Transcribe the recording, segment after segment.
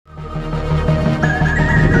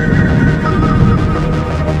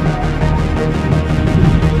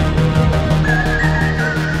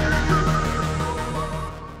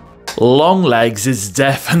Longlegs is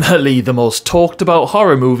definitely the most talked about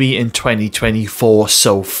horror movie in 2024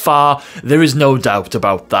 so far. There is no doubt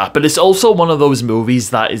about that, but it's also one of those movies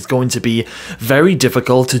that is going to be very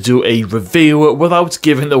difficult to do a review without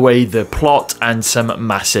giving away the plot and some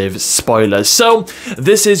massive spoilers. So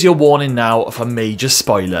this is your warning now for major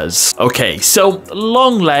spoilers. Okay, so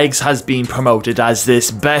Longlegs has been promoted as this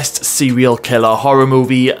best serial killer horror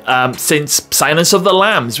movie since Silence of the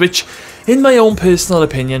Lambs, which in my own personal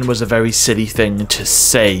opinion was a very silly thing to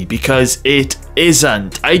say, because it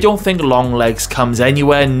isn't. I don't think Longlegs comes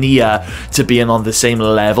anywhere near to being on the same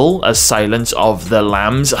level as Silence of the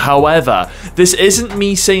Lambs. However, this isn't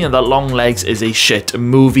me saying that Longlegs is a shit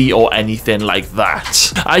movie or anything like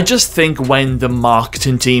that. I just think when the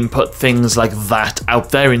marketing team put things like that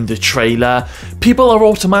out there in the trailer, people are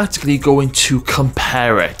automatically going to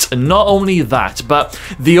compare it. And not only that, but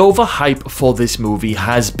the overhype for this movie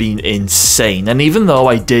has been insane. And even though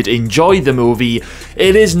I did enjoy the movie,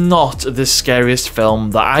 it is not the scariest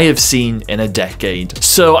film that I have seen in a decade.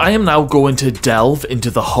 So I am now going to delve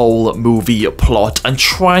into the whole movie plot and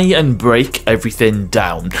try and break everything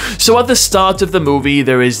down. So at the start of the movie,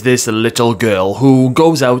 there is this little girl who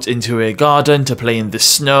goes out into her garden to play in the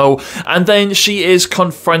snow, and then she is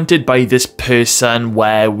confronted by this person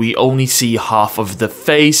where we only see half of the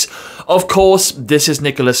face. Of course, this is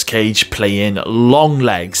Nicolas Cage playing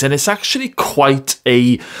Longlegs, and it's actually quite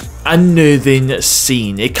a unnerving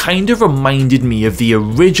scene. It kind of reminded me of the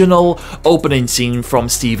original opening scene from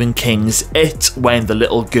Stephen King's It, when the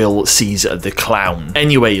little girl sees the clown.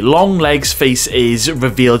 Anyway, Longlegs' face is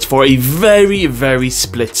revealed for a very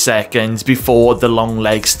split second before the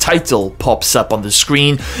Longlegs title pops up on the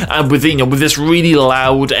screen, and with this really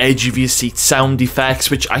loud edge of your seat sound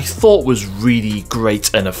effects, which I thought was really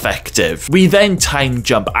great and effective. We then time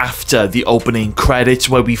jump after the opening credits,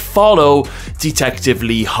 where we follow Detective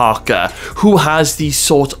Lee Harker, who has these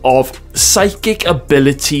sort of psychic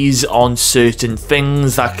abilities on certain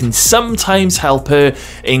things that can sometimes help her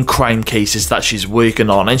in crime cases that she's working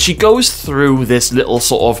on, and she goes through this little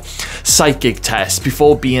sort of psychic test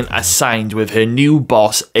before being assigned with her new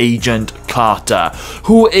boss, Agent Carter,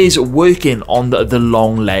 who is working on the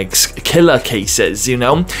Longlegs killer cases, you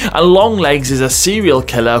know. And Longlegs is a serial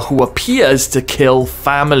killer who appears to kill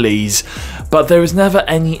families, but there is never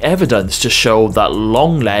any evidence to show that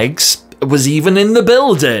Longlegs was even in the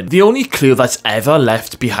building. The only clue that's ever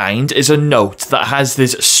left behind is a note that has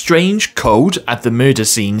this strange code at the murder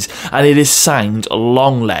scenes, and it is signed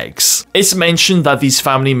Longlegs. It's mentioned that these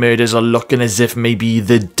family murders are looking as if maybe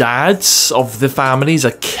the dads of the families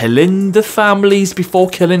are killing the families before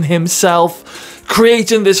killing himself,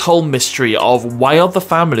 creating this whole mystery of why are the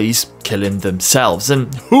families killing themselves,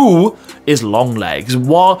 and who is Longlegs?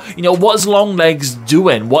 What is Longlegs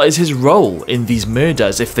doing? What is his role in these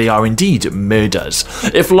murders, if they are indeed murders?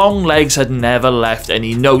 If Longlegs had never left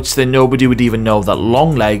any notes, then nobody would even know that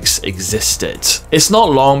Longlegs existed. It's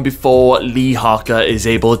not long before Lee Harker is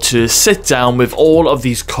able to sit down with all of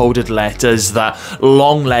these coded letters that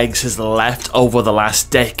Longlegs has left over the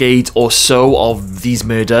last decade or so of these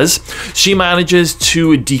murders. She manages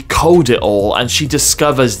to decode it all, and she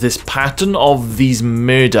discovers this pattern of these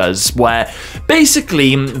murders where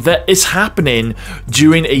basically that is happening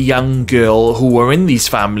during a young girl who were in these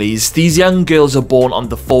families. These young girls are born on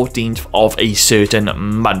the 14th of a certain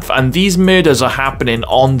month, and these murders are happening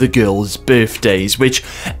on the girls' birthdays, which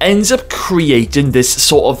ends up creating this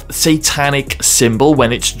sort of satanic symbol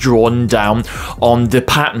when it's drawn down on the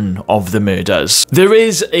pattern of the murders. There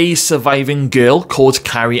is a surviving girl called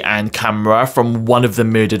Carrie Ann Camera from one of the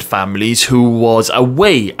murdered families who was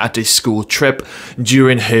away at a school trip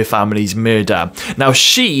during her family's murder. Now,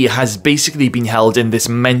 she has basically been held in this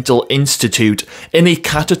mental institute in a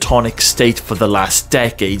catatonic state for the last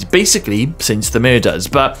decade, basically since the murders.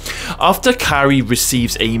 But after Carrie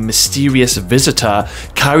receives a mysterious visitor,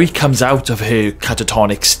 Carrie comes out of her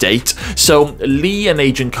catatonic state. So Lee and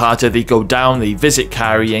Agent Carter, they go down, they visit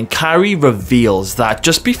Carrie, and Carrie reveals that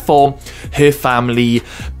just before her family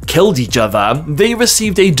killed each other, they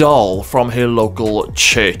received a doll from her local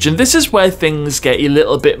church. And this is where things get a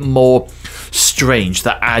little bit more strange,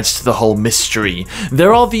 that adds to the whole mystery.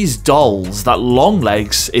 There are these dolls that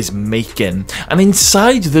Longlegs is making, and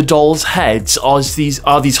inside the dolls' heads are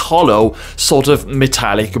these hollow sort of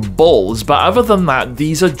metallic balls, but other than that,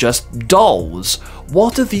 these are just dolls.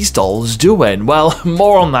 What are these dolls doing? Well,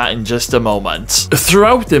 more on that in just a moment.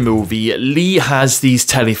 Throughout the movie, Lee has these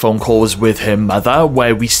telephone calls with her mother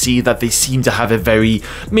where we see that they seem to have a very,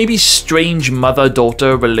 maybe strange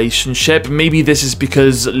mother-daughter relationship. Maybe this is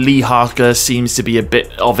because Lee Harker seems to be a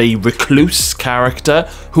bit of a recluse character,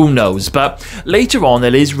 who knows, but later on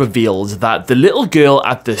it is revealed that the little girl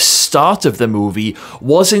at the start of the movie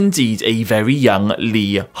was indeed a very young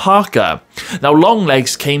Lee Harker. Now,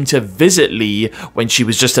 Longlegs came to visit Lee when she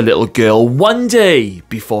was just a little girl one day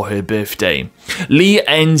before her birthday. Lee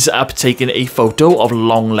ends up taking a photo of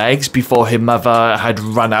Longlegs before her mother had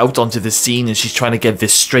run out onto the scene, and she's trying to get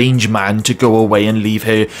this strange man to go away and leave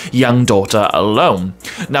her young daughter alone.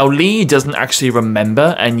 Now, Lee doesn't actually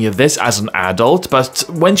remember any of this as an adult, but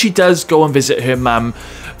when she does go and visit her mum,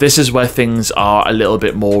 this is where things are a little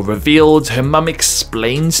bit more revealed. Her mum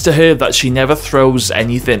explains to her that she never throws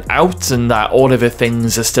anything out and that all of her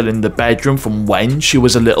things are still in the bedroom from when she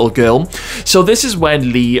was a little girl. So this is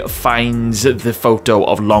when Lee finds the photo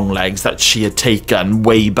of Longlegs that she had taken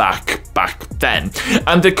way back then.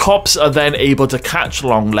 And the cops are then able to catch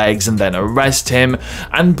Longlegs and then arrest him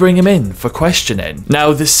and bring him in for questioning.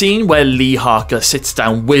 Now, the scene where Lee Harker sits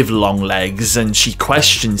down with Longlegs and she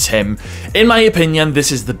questions him, in my opinion,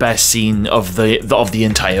 this is the best scene of the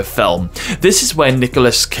entire film. This is when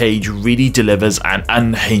Nicolas Cage really delivers an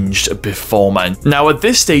unhinged performance. Now, at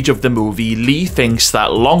this stage of the movie, Lee thinks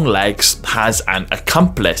that Longlegs has an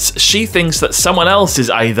accomplice. She thinks that someone else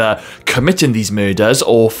is either committing these murders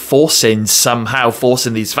or somehow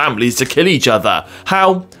forcing these families to kill each other.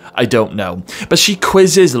 How? I don't know. But she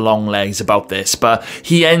quizzes Longlegs about this, but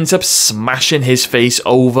he ends up smashing his face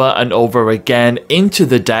over and over again into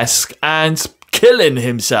the desk and killing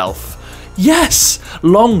himself. Yes!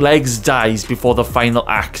 Longlegs dies before the final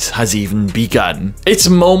act has even begun. It's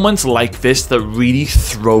moments like this that really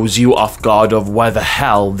throws you off guard of where the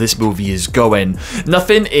hell this movie is going.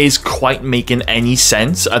 Nothing is quite making any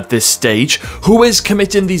sense at this stage. Who is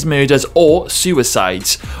committing these murders or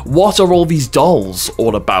suicides? What are all these dolls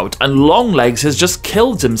all about? And Longlegs has just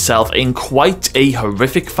killed himself in quite a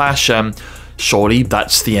horrific fashion. Surely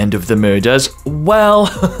that's the end of the murders? Well,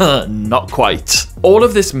 not quite. All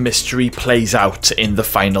of this mystery plays out in the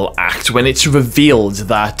final act when it's revealed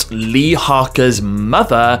that Lee Harker's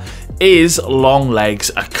mother is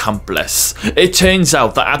Longlegs' accomplice. It turns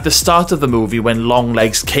out that at the start of the movie, when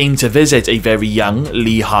Longlegs came to visit a very young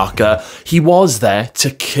Lee Harker, he was there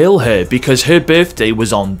to kill her because her birthday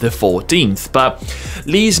was on the 14th. But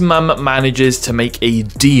Lee's mum manages to make a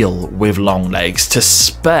deal with Longlegs to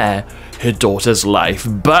spare her daughter's life,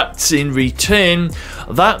 but in return,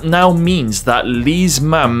 that now means that Lee's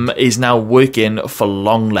mum is now working for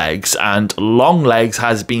Longlegs, and Longlegs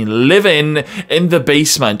has been living in the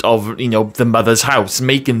basement of, the mother's house,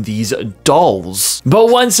 making these dolls.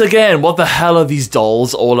 But once again, what the hell are these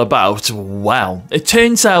dolls all about? Well, it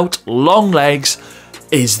turns out Longlegs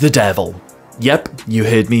is the devil. Yep, you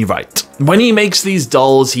heard me right. When he makes these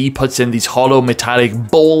dolls, he puts in these hollow metallic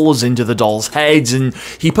balls into the dolls' heads, and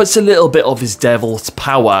he puts a little bit of his devil's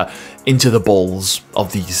power into the balls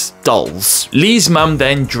of these dolls. Lee's mum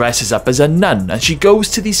then dresses up as a nun, and she goes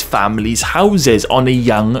to these families' houses on a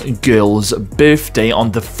young girl's birthday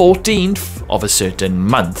on the 14th of a certain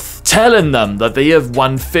month, telling them that they have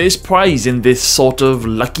won first prize in this sort of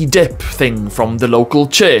lucky dip thing from the local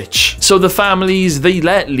church. So the families, they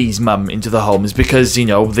let Lee's mum into the homes because,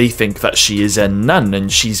 they think that she is a nun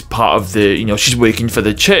and she's part of the, she's working for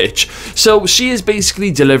the church. So she is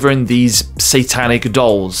basically delivering these satanic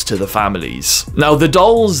dolls to the families. Now, the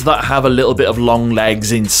dolls that have a little bit of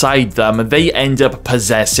Longlegs inside them, they end up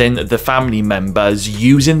possessing the family members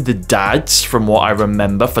using the dads, from what I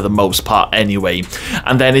remember, for the most part anyway.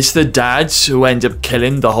 And then it's the dads who end up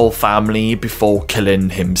killing the whole family before killing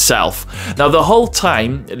himself. Now, the whole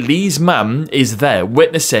time, Lee's mum is there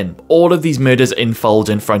witnessing all of these murders unfold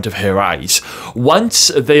in front of her eyes. Once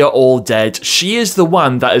they are all dead, she is the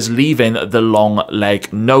one that is leaving the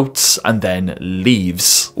Longleg notes and then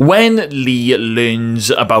leaves. When Lee learns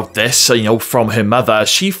about this, from her mother,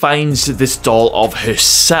 she finds this doll of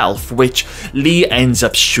herself, which Lee ends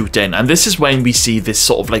up shooting. And this is when we see this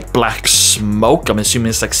sort of like black smoke. I'm assuming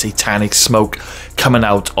it's like satanic smoke coming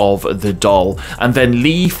out of the doll. And then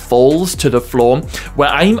Lee falls to the floor,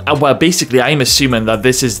 where basically I'm assuming that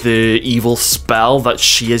this is the evil spell that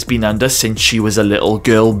she has been under since she was a little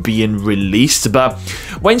girl being released. But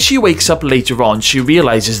when she wakes up later on, she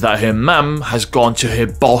realizes that her mum has gone to her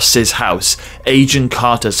boss's house, Agent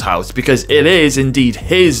Carter's house, because it is indeed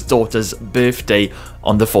his daughter's birthday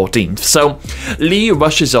on the 14th. So Lee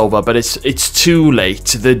rushes over, but it's too late.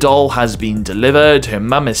 The doll has been delivered. Her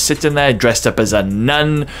mum is sitting there dressed up as a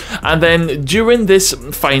nun. And then during this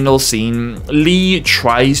final scene, Lee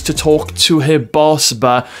tries to talk to her boss,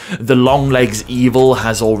 but the Longlegs evil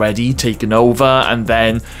has already taken over. And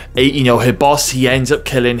then, you know, her boss, he ends up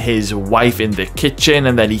killing his wife in the kitchen,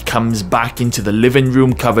 and then he comes back into the living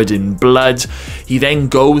room covered in blood. He then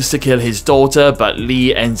goes to kill his daughter, but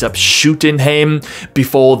Lee ends up shooting him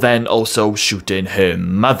before then also shooting her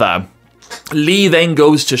mother. Lee then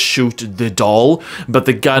goes to shoot the doll, but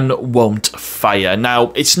the gun won't fire.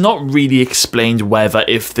 Now, it's not really explained whether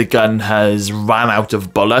if the gun has ran out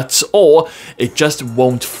of bullets or it just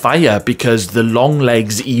won't fire because the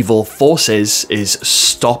Longlegs evil forces is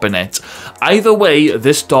stopping it. Either way,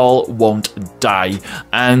 this doll won't die,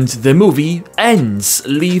 and the movie ends,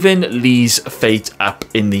 leaving Lee's fate up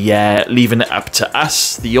in the air, leaving it up to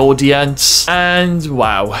us, the audience. And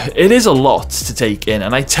wow, it is a lot to take in,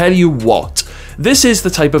 and I tell you what, this is the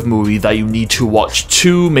type of movie that you need to watch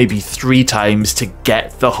 2, maybe 3 times to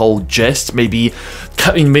get the whole gist, maybe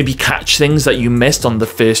catch things that you missed on the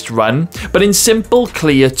first run. But in simple,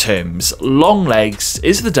 clear terms, Longlegs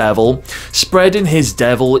is the devil, spreading his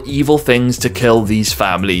devil evil things to kill these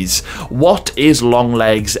families. What is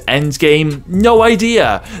Longlegs' endgame? No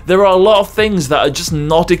idea. There are a lot of things that are just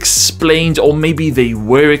not explained, or maybe they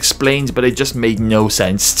were explained, but it just made no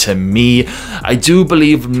sense to me. I do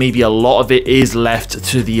believe maybe a lot of it is left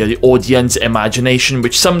to the audience imagination,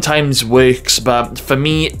 which sometimes works, but for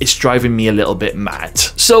me, it's driving me a little bit mad.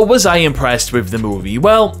 So was I impressed with the movie?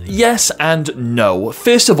 Well, yes and no.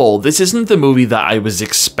 First of all, this isn't the movie that I was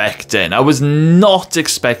expecting. I was not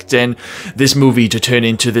expecting this movie to turn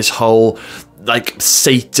into this whole like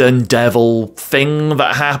Satan devil thing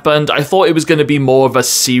that happened. I thought it was going to be more of a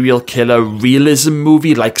serial killer realism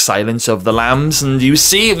movie like Silence of the Lambs, and you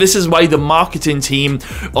see, this is why the marketing team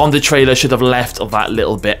on the trailer should have left that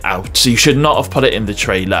little bit out. So you should not have put it in the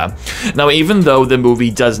trailer. Now, even though the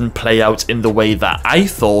movie doesn't play out in the way that I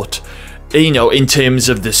thought, you know, in terms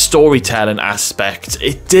of the storytelling aspect,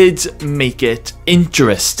 it did make it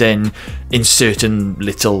interesting in certain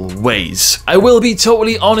little ways. I will be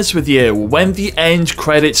totally honest with you, when the end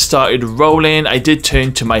credits started rolling, I did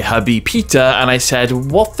turn to my hubby Peter and I said,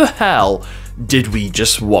 what the hell did we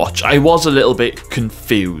just watch? I was a little bit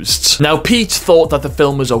confused. Now, Pete thought that the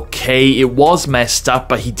film was okay, it was messed up,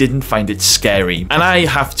 but he didn't find it scary. And I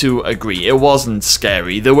have to agree, it wasn't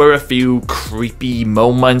scary. There were a few creepy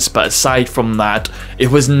moments, but aside from that,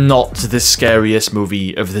 it was not the scariest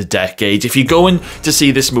movie of the decade. If you're going to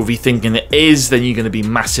see this movie thinking it is, then you're going to be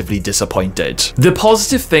massively disappointed. The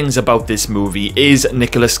positive things about this movie is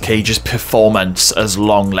Nicolas Cage's performance as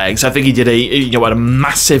Longlegs. I think he did a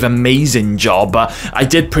massive, amazing job. I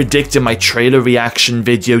did predict in my trailer reaction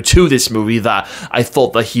video to this movie that I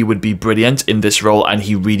thought that he would be brilliant in this role, and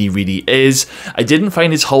he really, really is. I didn't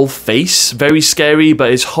find his whole face very scary,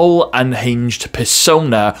 but his whole unhinged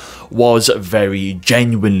persona was very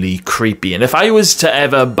genuinely creepy. And if I was to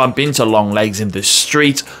ever bump into Longlegs in the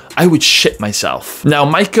street, I would shit myself. Now,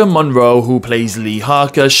 Micah Monroe, who plays Lee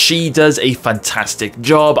Harker, she does a fantastic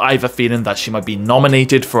job. I have a feeling that she might be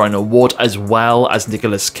nominated for an award as well as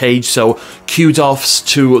Nicolas Cage, so kudos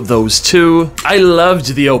to those two. I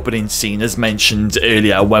loved the opening scene, as mentioned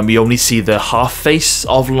earlier, when we only see the half face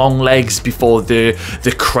of Longlegs before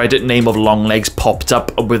the credit name of Longlegs popped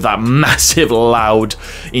up with that massive, loud,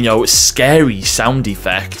 you know, scary sound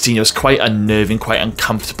effect. You know, it's quite unnerving, quite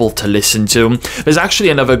uncomfortable to listen to. There's actually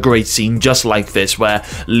another great scene just like this where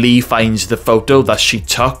Lee finds the photo that she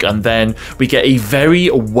took, and then we get a very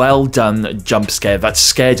well done jump scare that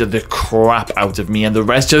scared the crap out of me and the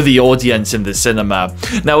rest of the audience in the cinema.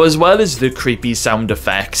 Now, as well as the creepy sound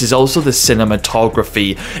effects, is also the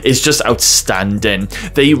cinematography is just outstanding.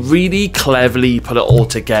 They really cleverly put it all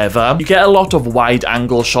together. You get a lot of wide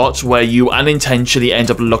angle shots where you unintentionally end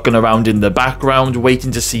up looking around in the background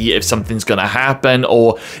waiting to see if something's gonna happen,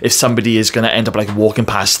 or if somebody is gonna end up like walking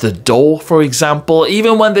past the door, for example.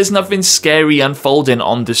 Even when there's nothing scary unfolding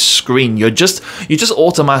on the screen, you're just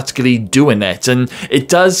automatically doing it, and it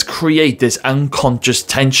does create this unconscious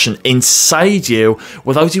tension inside you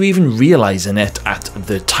without you even realizing it at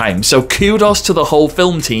the time. So kudos to the whole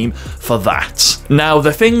film team for that. Now,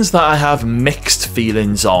 the things that I have mixed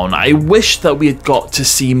feelings on, I wish that we had got to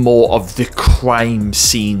see more of the crime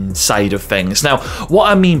scene side of things. Now, what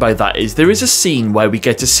I mean by that is there is a scene where we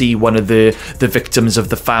get to see one of the victims of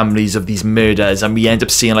the families of these murders, and we end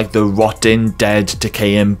up seeing like the rotten, dead,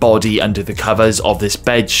 decaying body under the covers of this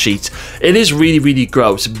bed sheet. It is really, really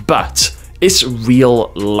gross, but It's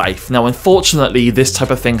real life. Now, unfortunately, this type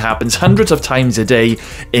of thing happens hundreds of times a day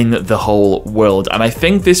in the whole world, and I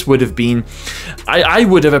think this would have been... I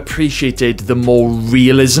would have appreciated the more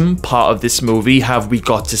realism part of this movie. Have we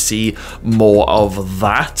got to see more of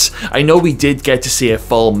that? I know we did get to see a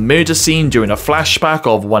full murder scene during a flashback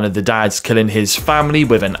of one of the dads killing his family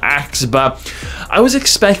with an axe, but I was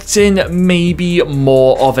expecting maybe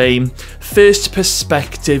more of a first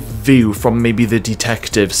perspective view from maybe the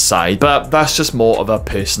detective side, but that's just more of a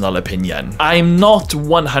personal opinion. I'm not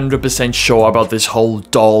 100% sure about this whole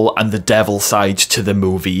doll and the devil side to the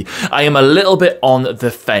movie. I am a little bit on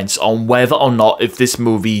the fence on whether or not if this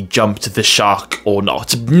movie jumped the shark or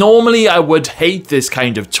not. Normally I would hate this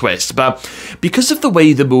kind of twist, but because of the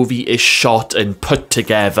way the movie is shot and put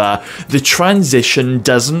together, the transition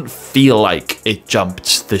doesn't feel like it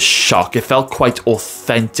jumped the shark. It felt quite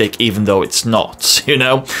authentic, even though it's not, you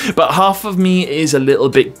know? But half of me is a little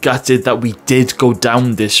bit gutted that we did go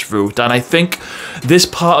down this route, and I think this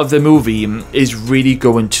part of the movie is really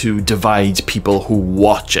going to divide people who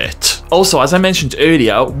watch it. Also, as I mentioned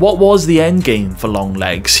earlier, what was the end game for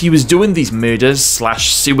Longlegs? He was doing these murders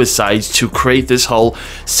slash suicides to create this whole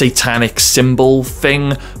satanic symbol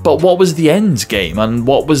thing, but what was the end game, and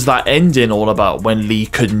what was that ending all about when Lee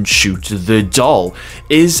couldn't shoot the doll?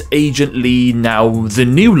 Is Agent Lee now the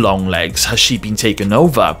new Longlegs? Has she been taken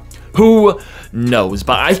over? Who knows?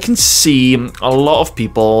 But I can see a lot of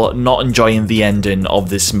people not enjoying the ending of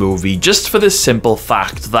this movie just for the simple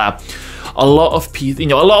fact that a lot of people,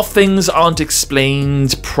 a lot of things aren't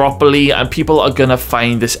explained properly, and people are gonna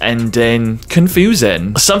find this ending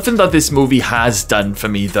confusing. Something that this movie has done for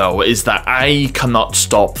me, though, is that I cannot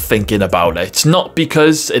stop thinking about it. Not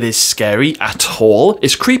because it is scary at all.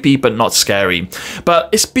 It's creepy, but not scary. But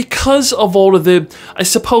it's because of all of the, I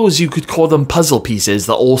suppose you could call them puzzle pieces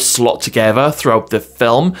that all slot together throughout the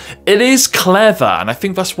film. It is clever, and I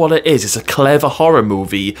think that's what it is. It's a clever horror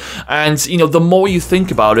movie. And, the more you think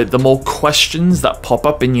about it, the more questions that pop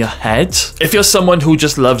up in your head. If you're someone who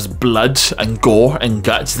just loves blood and gore and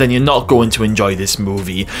guts, then you're not going to enjoy this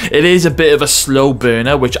movie. It is a bit of a slow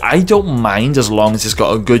burner, which I don't mind as long as it's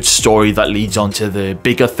got a good story that leads on to the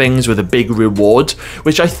bigger things with a big reward,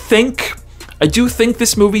 which I do think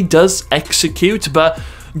this movie does execute, but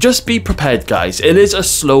just be prepared, guys. It is a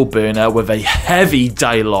slow burner with a heavy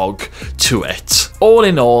dialogue to it. All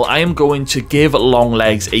in all, I am going to give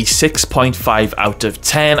Longlegs a 6.5 out of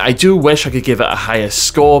 10. I do wish I could give it a higher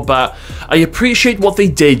score, but I appreciate what they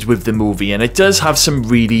did with the movie, and it does have some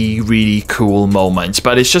really, really cool moments,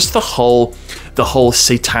 but it's just the whole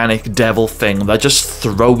satanic devil thing that just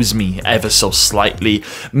throws me ever so slightly.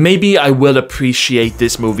 Maybe I will appreciate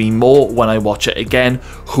this movie more when I watch it again,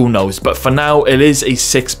 who knows, but for now it is a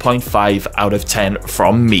 6.5 out of 10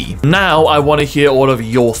 from me. Now I want to hear all of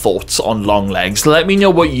your thoughts on Longlegs. Let me know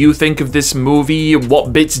what you think of this movie.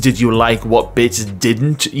 What bits did you like, what bits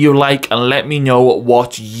didn't you like, and let me know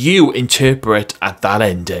what you interpret at that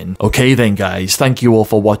ending. Okay then, guys, thank you all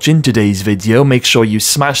for watching today's video. Make sure you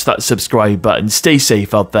smash that subscribe button, stay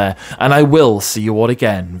safe out there, and I will see you all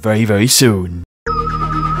again very, very soon.